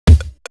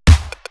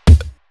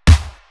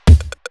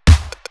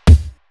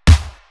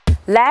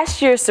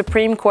Last year's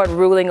Supreme Court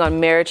ruling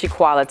on marriage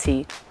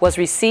equality was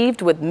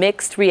received with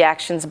mixed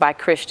reactions by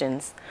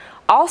Christians.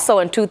 Also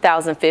in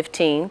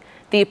 2015,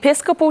 the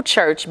Episcopal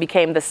Church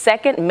became the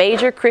second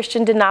major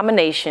Christian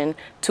denomination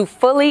to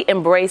fully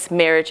embrace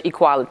marriage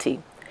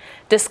equality.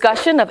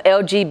 Discussion of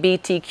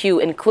LGBTQ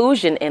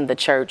inclusion in the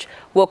church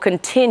will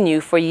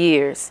continue for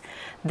years.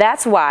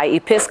 That's why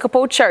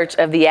Episcopal Church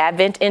of the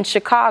Advent in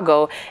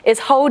Chicago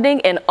is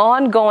holding an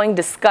ongoing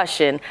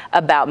discussion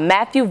about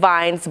Matthew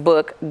Vine's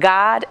book,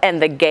 God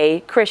and the Gay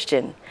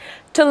Christian.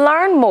 To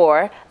learn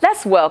more,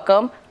 let's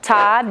welcome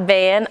Todd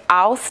Van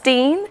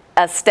Alstyne,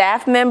 a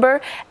staff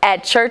member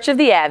at Church of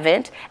the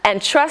Advent and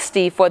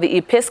trustee for the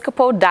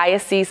Episcopal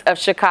Diocese of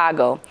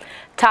Chicago.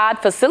 Todd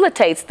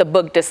facilitates the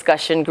book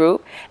discussion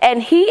group,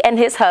 and he and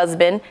his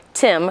husband,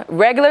 Tim,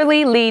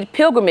 regularly lead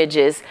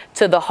pilgrimages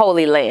to the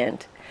Holy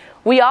Land.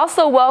 We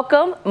also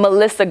welcome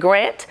Melissa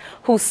Grant,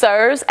 who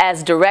serves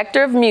as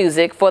Director of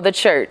Music for the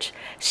church.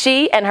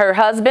 She and her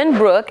husband,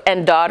 Brooke,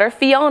 and daughter,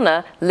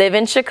 Fiona, live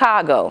in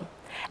Chicago.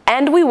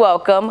 And we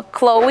welcome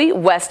Chloe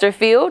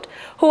Westerfield,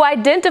 who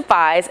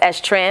identifies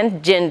as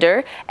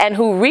transgender and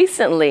who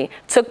recently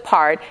took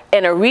part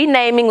in a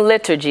renaming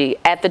liturgy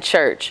at the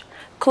church.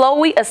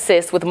 Chloe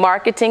assists with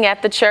marketing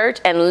at the church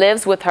and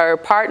lives with her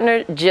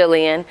partner,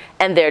 Jillian,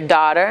 and their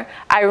daughter,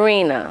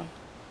 Irina.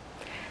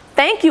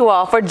 Thank you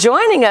all for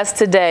joining us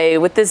today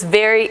with this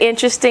very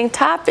interesting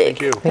topic.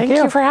 Thank you. Thank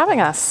you for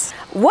having us.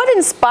 What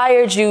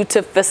inspired you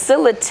to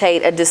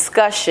facilitate a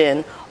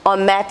discussion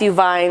on Matthew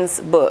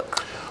Vine's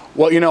book?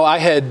 Well, you know, I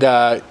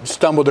had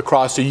stumbled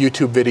across a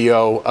YouTube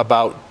video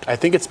about, I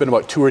think it's been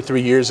about 2 or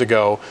 3 years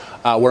ago,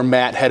 where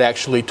Matt had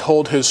actually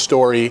told his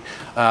story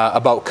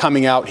about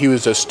coming out. He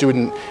was a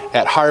student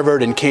at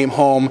Harvard and came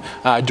home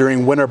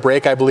during winter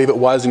break, I believe it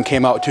was, and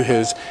came out to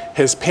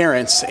his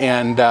parents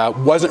and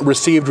wasn't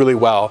received really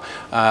well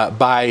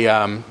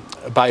by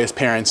his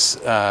parents.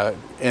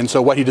 And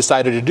so what he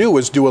decided to do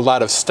was do a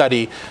lot of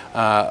study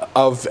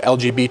of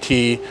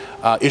LGBT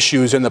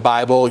issues in the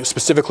Bible,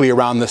 specifically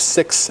around the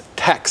 6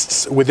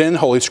 texts within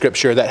Holy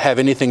Scripture that have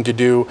anything to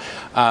do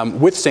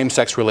with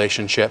same-sex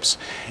relationships.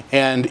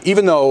 And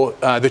even though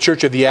the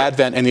Church of the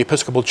Advent and the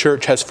Episcopal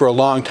Church has for a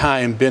long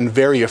time been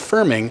very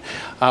affirming,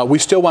 we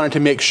still wanted to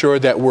make sure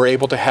that we're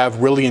able to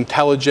have really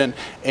intelligent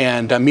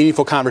and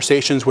meaningful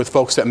conversations with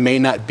folks that may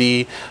not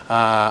be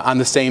on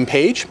the same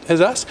page as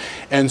us.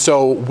 And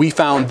so we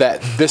found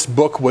that this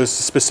book was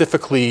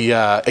specifically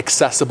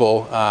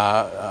accessible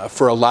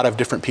for a lot of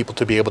different people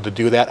to be able to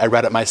do that. I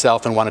read it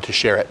myself and wanted to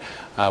share it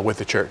with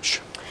the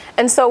church.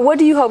 And so what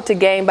do you hope to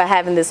gain by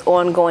having this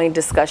ongoing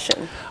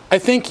discussion? I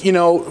think, you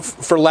know,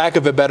 for lack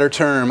of a better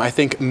term, I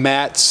think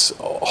Matt's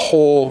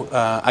whole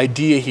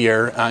idea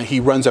here, he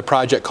runs a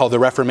project called the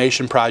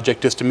Reformation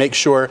Project, is to make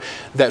sure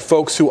that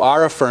folks who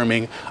are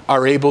affirming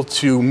are able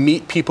to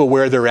meet people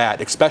where they're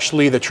at,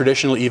 especially the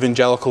traditional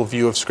evangelical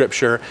view of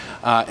Scripture,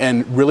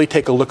 and really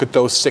take a look at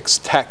those 6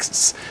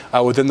 texts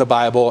within the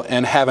Bible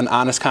and have an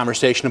honest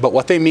conversation about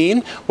what they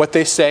mean, what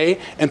they say,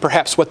 and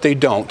perhaps what they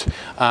don't,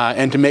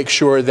 and to make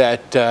sure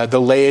that the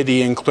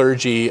laity and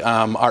clergy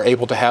are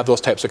able to have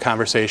those types of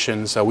conversations.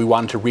 We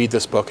wanted to read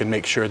this book and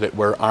make sure that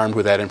we're armed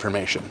with that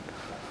information.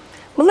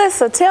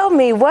 Melissa, tell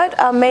me,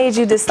 what made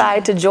you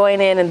decide to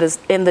join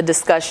in the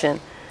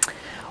discussion?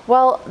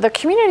 Well, the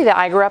community that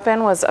I grew up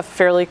in was a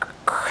fairly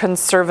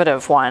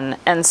conservative one.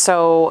 And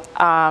so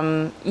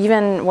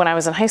even when I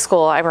was in high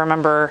school, I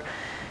remember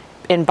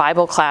in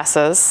Bible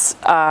classes,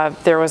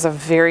 there was a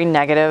very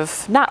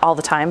negative, not all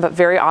the time, but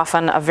very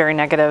often a very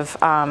negative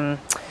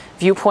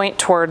viewpoint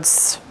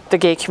towards the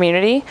gay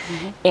community.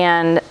 Mm-hmm.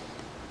 And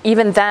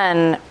even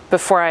then,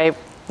 before I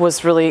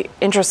was really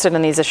interested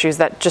in these issues,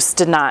 that just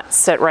did not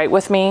sit right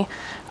with me.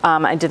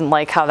 I didn't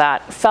like how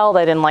that felt.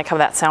 I didn't like how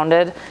that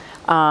sounded.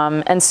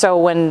 And so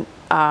when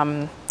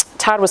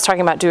Todd was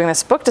talking about doing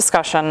this book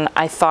discussion,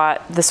 I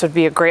thought this would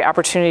be a great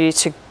opportunity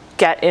to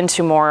get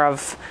into more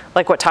of,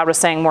 like what Todd was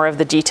saying, more of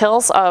the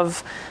details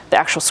of the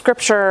actual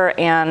Scripture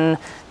and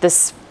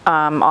this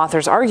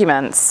author's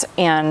arguments.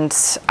 And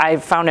I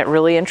found it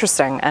really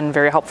interesting and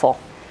very helpful.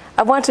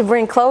 I want to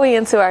bring Chloe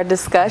into our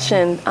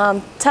discussion.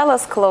 Tell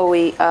us,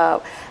 Chloe,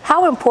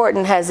 how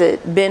important has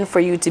it been for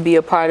you to be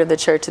a part of the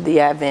Church of the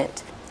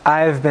Advent?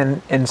 I've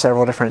been in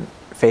several different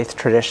faith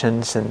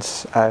traditions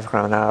since I've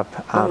grown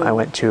up. I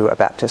went to a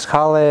Baptist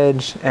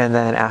college, and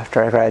then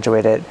after I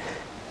graduated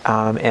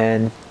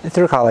and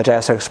through college, I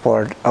also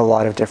explored a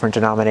lot of different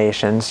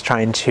denominations,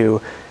 trying to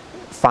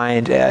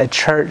find a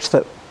church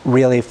that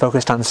really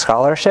focused on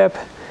scholarship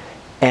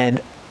and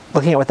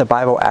looking at what the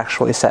Bible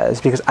actually says,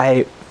 because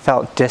I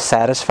felt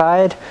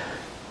dissatisfied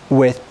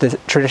with the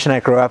tradition I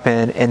grew up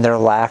in their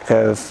lack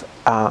of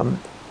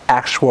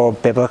actual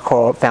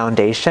biblical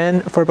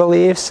foundation for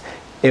beliefs.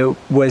 It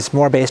was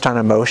more based on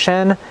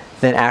emotion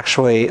than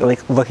actually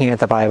like looking at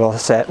the Bible,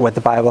 what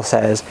the Bible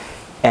says,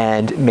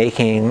 and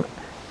making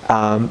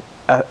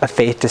a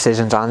faith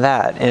decisions on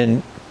that.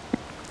 And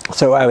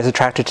so I was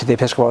attracted to the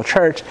Episcopal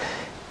Church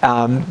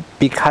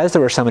because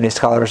there were so many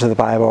scholars of the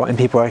Bible and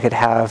people I could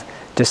have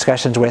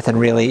discussions with and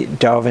really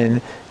delve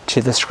into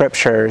to the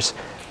scriptures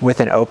with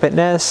an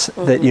openness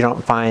that you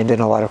don't find in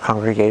a lot of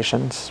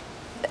congregations.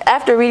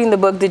 After reading the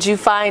book, what did you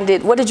find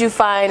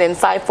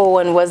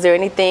insightful, and was there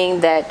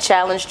anything that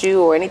challenged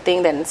you or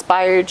anything that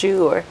inspired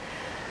you? Or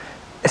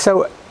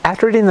So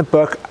after reading the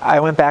book, I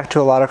went back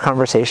to a lot of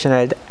conversation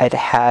I'd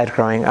had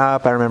growing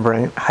up. I remember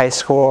in high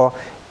school,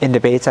 in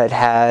debates I'd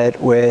had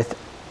with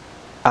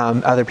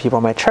other people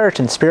in my church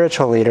and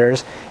spiritual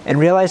leaders, and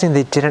realizing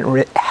they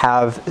didn't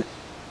have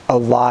a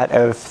lot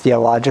of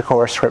theological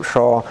or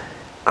scriptural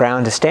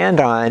ground to stand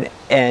on.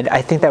 And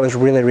I think that was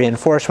really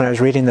reinforced when I was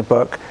reading the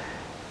book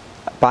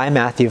by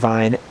Matthew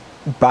Vine,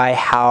 by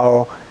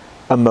how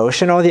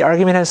emotional the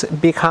argument has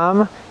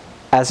become,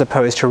 as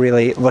opposed to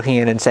really looking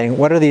in and saying,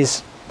 what are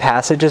these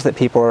passages that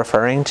people are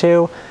referring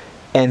to,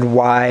 and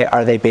why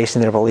are they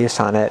basing their beliefs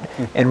on it,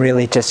 and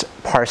really just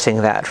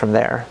parsing that from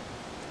there.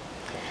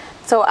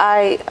 So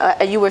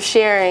you were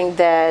sharing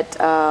that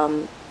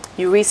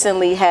you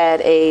recently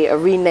had a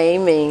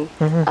renaming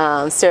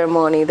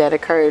ceremony that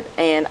occurred,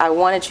 and I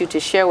wanted you to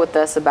share with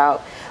us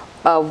about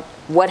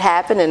what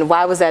happened and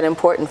why was that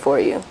important for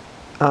you?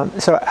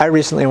 So I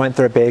recently went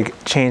through a big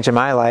change in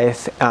my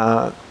life,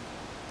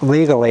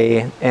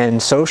 legally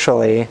and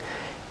socially,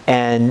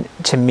 and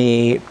to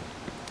me,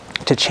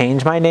 to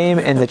change my name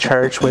in the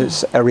church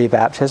was a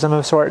rebaptism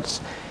of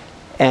sorts.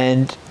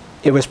 And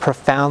it was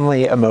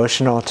profoundly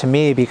emotional to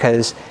me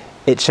because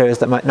it shows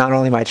that not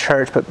only my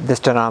church, but this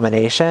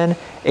denomination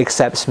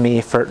accepts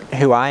me for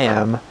who I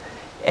am.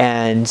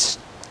 And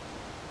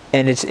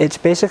it's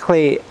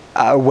basically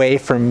a way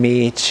for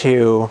me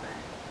to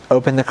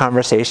open the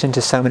conversation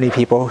to so many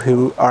people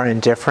who are in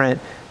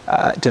different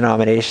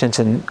denominations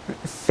and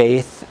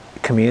faith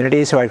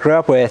communities who I grew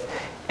up with,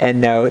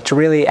 and to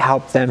really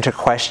help them to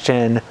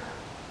question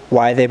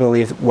why they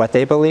believe what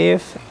they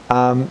believe,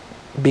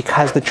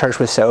 because the church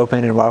was so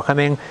open and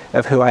welcoming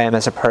of who I am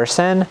as a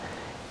person,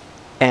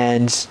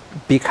 and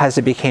because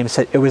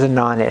it was a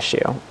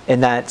non-issue,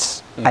 and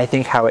that's I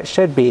think how it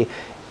should be,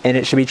 and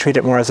it should be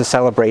treated more as a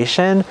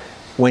celebration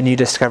when you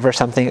discover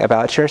something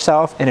about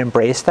yourself and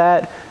embrace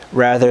that,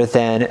 rather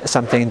than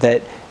something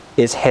that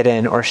is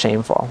hidden or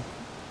shameful.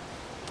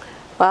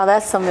 Wow,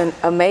 that's some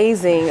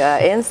amazing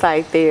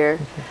insight there.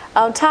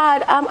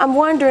 Todd, I'm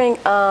wondering,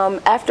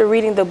 after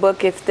reading the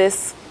book, if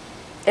this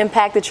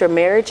impacted your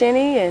marriage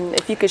any, and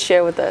if you could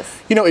share with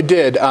us. You know, it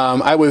did.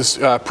 I was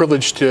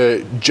privileged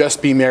to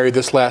just be married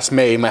this last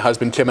May. My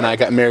husband Tim and I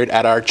got married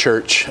at our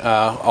church.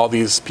 All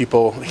these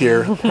people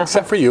here,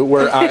 except for you,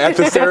 were at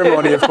the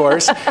ceremony, of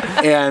course.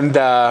 And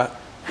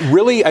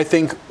really, I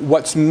think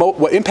what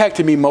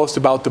impacted me most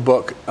about the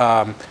book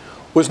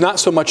was not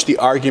so much the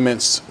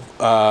arguments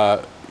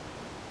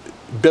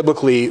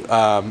biblically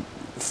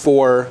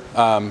for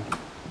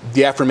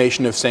the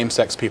affirmation of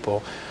same-sex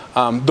people.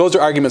 Those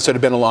are arguments that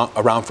have been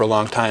around for a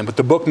long time, but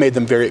the book made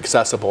them very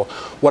accessible.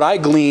 What I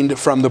gleaned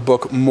from the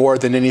book more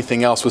than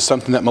anything else was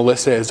something that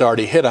Melissa has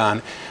already hit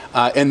on,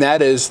 and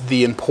that is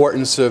the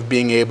importance of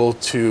being able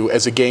to,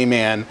 as a gay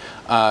man,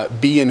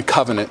 be in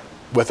covenant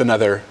with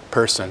another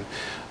person.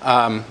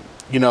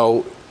 You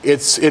know,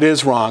 it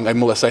is wrong, and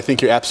Melissa, I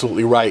think you're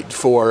absolutely right,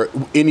 for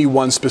any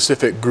one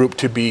specific group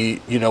to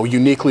be,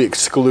 uniquely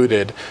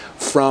excluded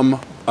from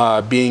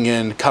being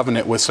in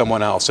covenant with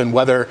someone else. And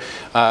whether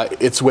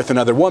it's with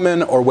another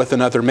woman or with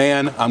another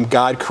man,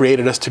 God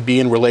created us to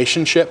be in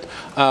relationship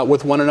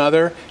with one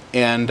another.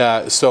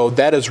 And so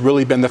that has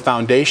really been the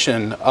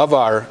foundation of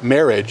our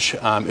marriage,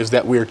 is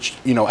that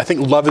I think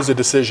love is a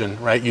decision,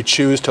 right? You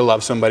choose to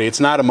love somebody. It's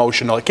not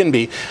emotional. It can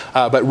be,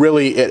 but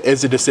really it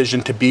is a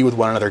decision to be with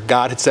one another.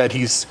 God had said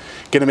he's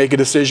going to make a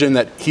decision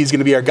that he's going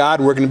to be our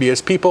God, we're going to be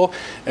his people.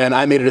 And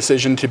I made a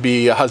decision to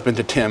be a husband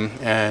to Tim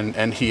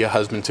and he a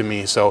husband to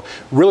me. So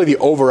really the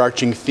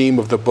overarching theme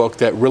of the book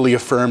that really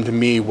affirmed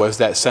me was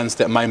that sense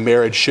that my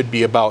marriage should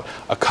be about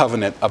a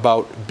covenant,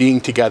 about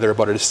being together,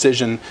 about a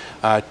decision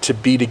to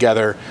be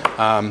together.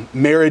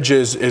 Marriage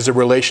is a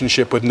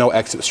relationship with no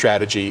exit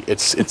strategy.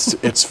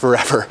 It's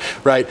forever,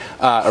 right?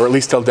 Or at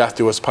least till death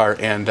do us part.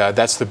 And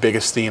that's the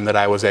biggest theme that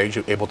I was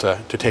able to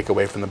take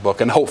away from the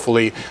book, and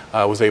hopefully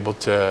was able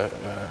to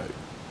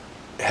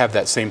have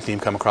that same theme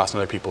come across in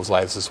other people's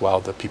lives as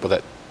well, the people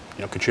that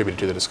contributed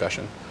to the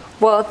discussion.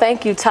 Well,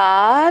 thank you,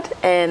 Todd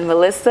and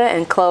Melissa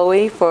and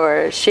Chloe,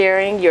 for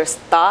sharing your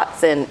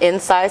thoughts and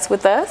insights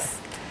with us.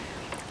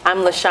 I'm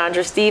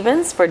LaShondra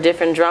Stevens for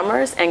Different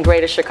Drummers and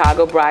Greater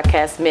Chicago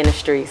Broadcast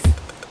Ministries.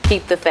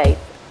 Keep the faith.